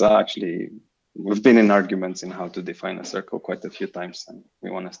 yes, there's actually, we've been in arguments in how to define a circle quite a few times, and we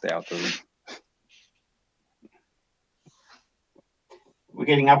want to stay out of it. We're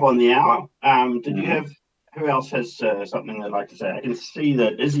getting up on the hour. Did you have, who else has something they'd like to say? I can see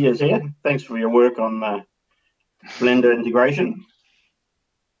that Izzy is here. Thanks for your work on the Blender integration.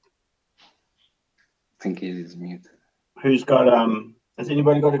 I think it is mute. Who's got, has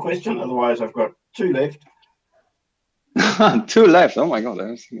anybody got a question? Otherwise, I've got two left. Two left. Oh my God.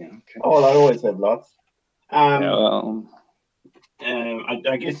 Yeah, okay. Oh, I always have lots. Yeah, well,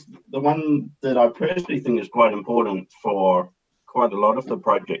 I guess the one that I personally think is quite important for quite a lot of the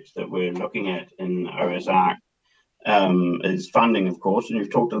projects that we're looking at in OSArch is funding, of course, and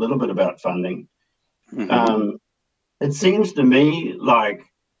you've talked a little bit about funding. It seems to me like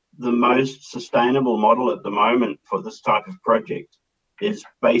the most sustainable model at the moment for this type of project is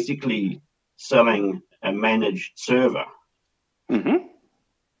basically selling a managed server.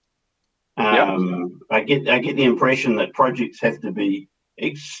 I get the impression that projects have to be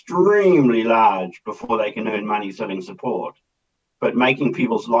extremely large before they can earn money selling support, but making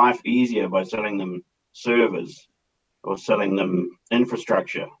people's life easier by selling them servers or selling them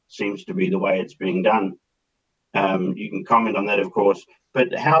infrastructure seems to be the way it's being done. You can comment on that, of course,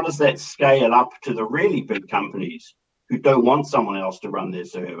 but how does that scale up to the really big companies who don't want someone else to run their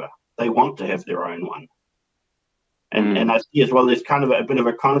server? They want to have their own one. And I see as well, there's kind of a bit of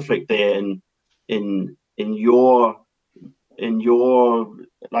a conflict there in your,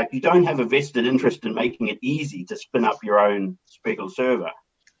 like, you don't have a vested interest in making it easy to spin up your own Speckle server.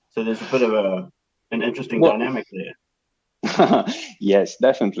 So there's a bit of an interesting dynamic there. Yes,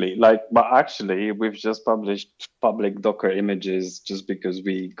 definitely. Like, but actually, we've just published public Docker images just because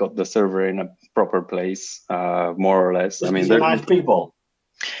we got the server in a proper place, more or less. I mean, they're nice people.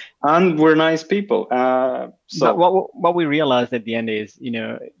 And we're nice people. So what we realized at the end is, you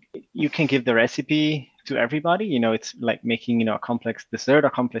know, you can give the recipe to everybody. You know, it's like making, you know, a complex dessert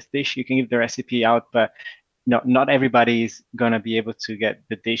or complex dish. You can give the recipe out, but not everybody is gonna be able to get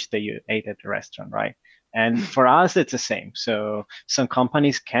the dish that you ate at the restaurant, right? And for us, it's the same. So some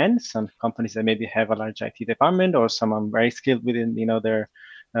companies can, some companies that maybe have a large IT department or someone very skilled within, you know, their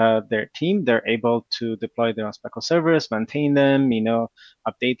team, they're able to deploy their own Speckle servers, maintain them, you know,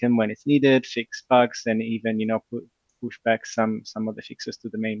 update them when it's needed, fix bugs, and even, you know, push back some of the fixes to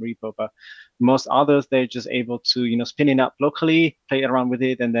the main repo. But most others, they're just able to, you know, spin it up locally, play around with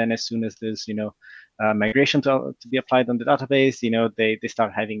it, and then as soon as there's, you know, migration to be applied on the database, you know, they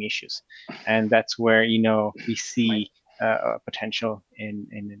start having issues, and that's where, you know, we see potential in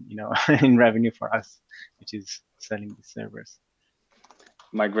you know, in revenue for us, which is selling the servers.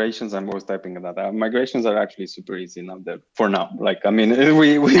 Migrations, I'm always typing on that. Migrations are actually super easy now. For now, like, I mean,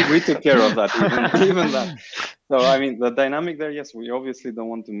 we took care of that, even that. So I mean, the dynamic there, yes, we obviously don't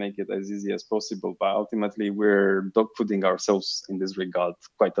want to make it as easy as possible, but ultimately we're dogfooding ourselves in this regard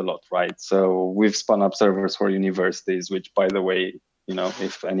quite a lot, right? So we've spun up servers for universities, which, by the way, you know,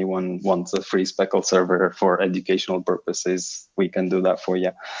 if anyone wants a free Speckle server for educational purposes, we can do that for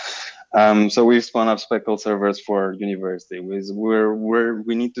you. So we've spun up Speckle servers for university.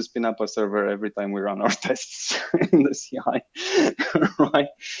 We need to spin up a server every time we run our tests in the CI, right?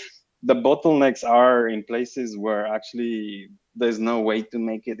 The bottlenecks are in places where actually there's no way to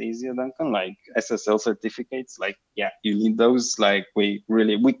make it easier, Duncan, like SSL certificates. Like, yeah, you need those. Like, we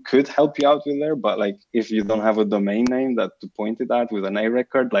could help you out with there, but like, if you don't have a domain name that to point it at with an A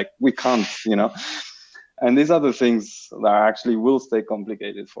record, like, we can't, you know. And these are the things that actually will stay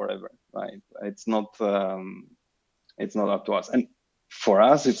complicated forever, right? It's not up to us. And for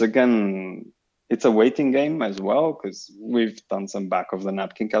us, it's again, it's a waiting game as well, because we've done some back of the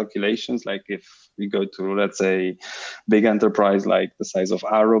napkin calculations. Like if we go to, let's say, big enterprise like the size of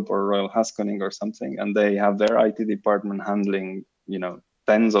Arup or Royal Haskoning or something, and they have their IT department handling, you know,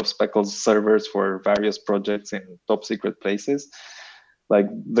 tens of Speckle servers for various projects in top secret places. Like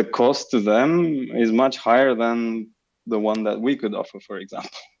the cost to them is much higher than the one that we could offer, for example.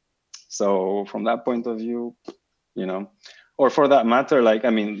 So from that point of view, you know, or for that matter, like, I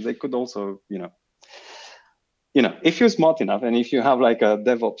mean, they could also, you know, if you're smart enough and if you have like a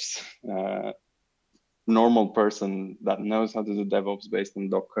DevOps normal person that knows how to do DevOps based on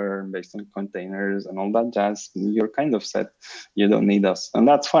Docker and based on containers and all that jazz, you're kind of set. You don't need us. And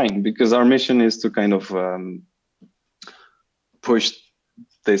that's fine, because our mission is to kind of push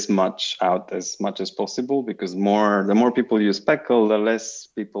this much out as much as possible, because the more people use Speckle, the less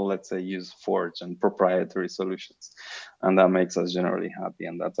people, let's say, use Forge and proprietary solutions, and that makes us generally happy,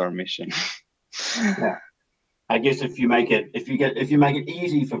 and that's our mission. Yeah, I guess if you make it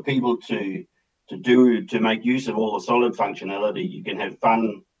easy for people to make use of all the solid functionality, you can have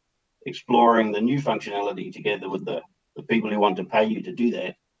fun exploring the new functionality together with the people who want to pay you to do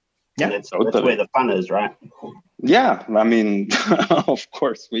that. Yeah, that's where the fun is, right? Yeah, I mean, of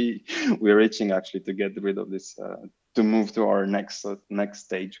course, we're reaching actually to get rid of this, to move to our next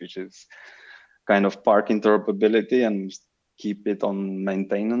stage, which is kind of park interoperability and keep it on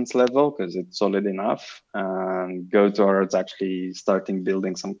maintenance level because it's solid enough, and go towards actually starting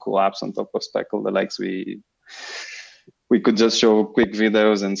building some cool apps on top of Speckle, the likes we could just show quick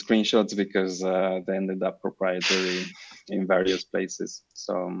videos and screenshots because they ended up proprietary in various places.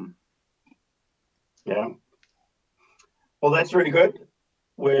 So. Yeah. Well, that's really good.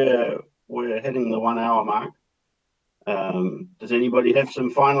 We're hitting the 1 hour mark. Does anybody have some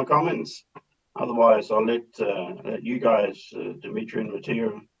final comments? Otherwise, I'll let you guys, Dimitrie and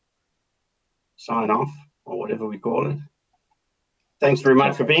Matteo, sign off, or whatever we call it. Thanks very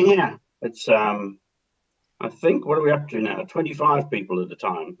much for being here. It's I think, what are we up to now? 25 people at a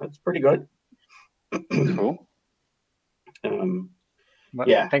time. That's pretty good. Cool. Well,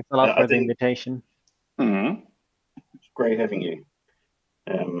 yeah. Thanks a lot for the invitation. Mm-hmm. It's great having you.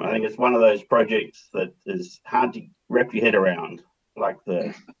 I think it's one of those projects that is hard to wrap your head around, like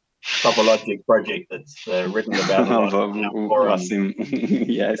the Topologic project that's written about a lot.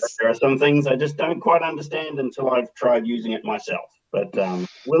 Yes. There are some things I just don't quite understand until I've tried using it myself, but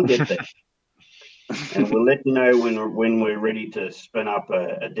we'll get there. And we'll let you know when we're ready to spin up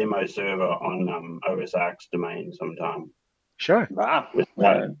a demo server on OSArch's domain sometime. Sure. Wow.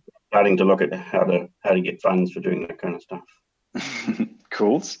 We're starting to look at how to get funds for doing that kind of stuff.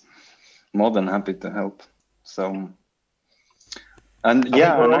 Cool. More than happy to help. So, and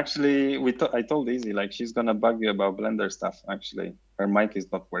yeah, and actually, I told Izzy, like, she's gonna bug you about Blender stuff. Actually, her mic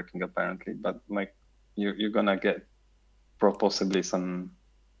is not working apparently, but like, you're gonna get possibly some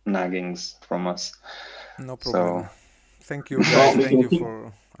naggings from us. No problem. So, thank you, guys. Thank you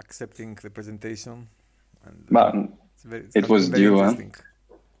for accepting the presentation. And, but it was due.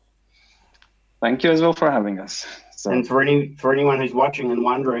 Thank you as well for having us. So. And for anyone who's watching and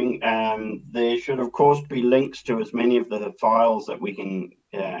wondering, there should of course be links to as many of the files that we can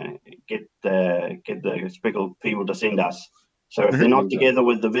get the Speckle people to send us. So if they're not together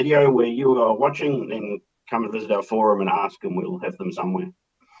with the video where you are watching, then come and visit our forum and ask, and we'll have them somewhere.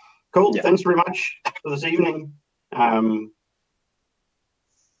 Cool. Yeah. Thanks very much for this evening. Bye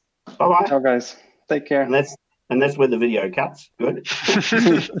bye. Ciao, guys. Take care. And that's where the video cuts. Good.